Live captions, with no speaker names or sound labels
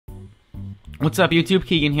What's up YouTube,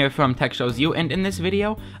 Keegan here from Tech Shows You, and in this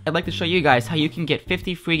video, I'd like to show you guys how you can get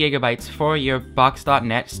 50 free gigabytes for your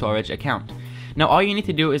Box.net storage account. Now all you need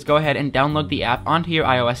to do is go ahead and download the app onto your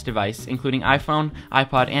iOS device, including iPhone,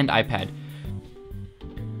 iPod, and iPad.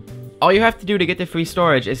 All you have to do to get the free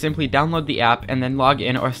storage is simply download the app and then log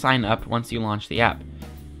in or sign up once you launch the app.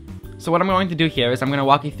 So what I'm going to do here is I'm going to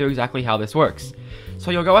walk you through exactly how this works. So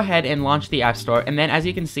you'll go ahead and launch the App Store, and then as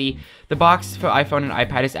you can see, the box for iPhone and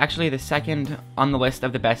iPad is actually the second on the list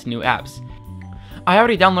of the best new apps. I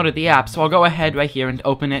already downloaded the app, so I'll go ahead right here and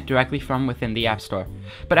open it directly from within the App Store.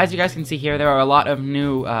 But as you guys can see here, there are a lot of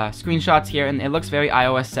new screenshots here, and it looks very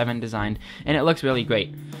iOS 7 designed, and it looks really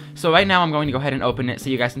great. So right now I'm going to go ahead and open it so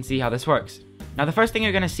you guys can see how this works. Now the first thing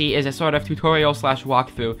you're going to see is a sort of tutorial slash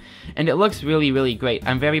walkthrough, and it looks really great.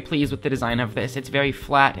 I'm very pleased with the design of this. It's very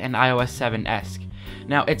flat and iOS 7-esque.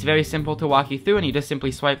 Now it's very simple to walk you through, and you just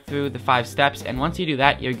simply swipe through the 5 steps, and once you do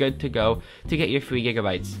that, you're good to go to get your free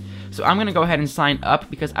gigabytes. So I'm going to go ahead and sign up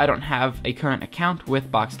because I don't have a current account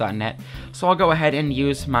with Box.net, so I'll go ahead and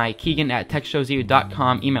use my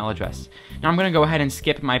keegan@techshowsyou.com email address. Now I'm going to go ahead and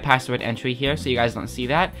skip my password entry here so you guys don't see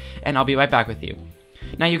that, and I'll be right back with you.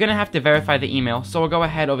 Now you're going to have to verify the email, so we'll go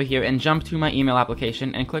ahead over here and jump to my email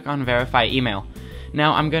application and click on Verify Email.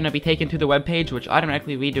 Now I'm going to be taken to the web page, which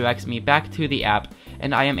automatically redirects me back to the app,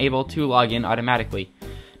 and I am able to log in automatically.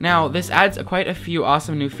 Now this adds quite a few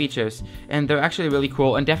awesome new features, and they're actually really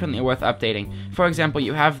cool and definitely worth updating. For example,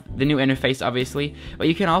 you have the new interface obviously, but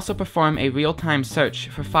you can also perform a real-time search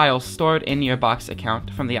for files stored in your Box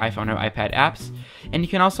account from the iPhone or iPad apps, and you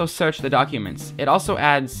can also search the documents. It also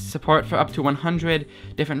adds support for up to 100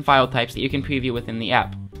 different file types that you can preview within the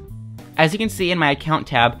app. As you can see in my account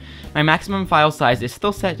tab, my maximum file size is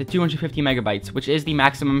still set to 250 megabytes, which is the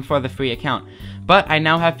maximum for the free account, but I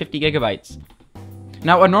now have 50 gigabytes.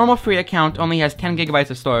 Now a normal free account only has 10 gigabytes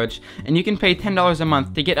of storage, and you can pay $10 a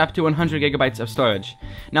month to get up to 100 gigabytes of storage.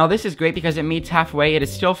 Now this is great because it meets halfway. It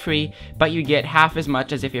is still free, but you get half as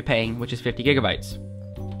much as if you're paying, which is 50 gigabytes.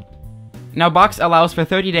 Now Box allows for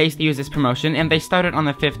 30 days to use this promotion, and they started on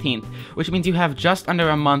the 15th, which means you have just under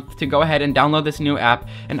a month to go ahead and download this new app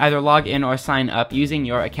and either log in or sign up using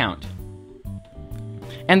your account.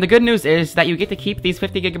 And the good news is that you get to keep these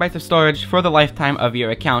 50 gigabytes of storage for the lifetime of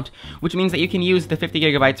your account, which means that you can use the 50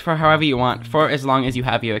 gigabytes for however you want for as long as you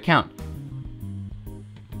have your account.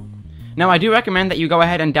 Now I do recommend that you go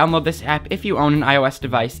ahead and download this app if you own an iOS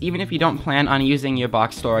device, even if you don't plan on using your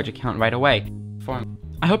Box storage account right away.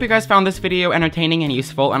 I hope you guys found this video entertaining and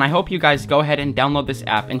useful, and I hope you guys go ahead and download this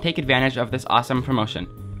app and take advantage of this awesome promotion.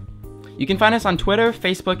 You can find us on Twitter,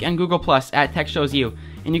 Facebook, and Google+ at TechShowsYou,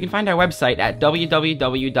 and you can find our website at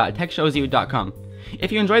www.techshowsyou.com.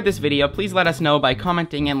 If you enjoyed this video, please let us know by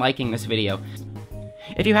commenting and liking this video.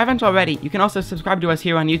 If you haven't already, you can also subscribe to us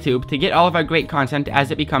here on YouTube to get all of our great content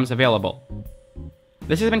as it becomes available.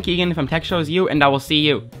 This has been Keegan from Tech Shows You, and I will see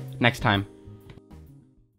you next time.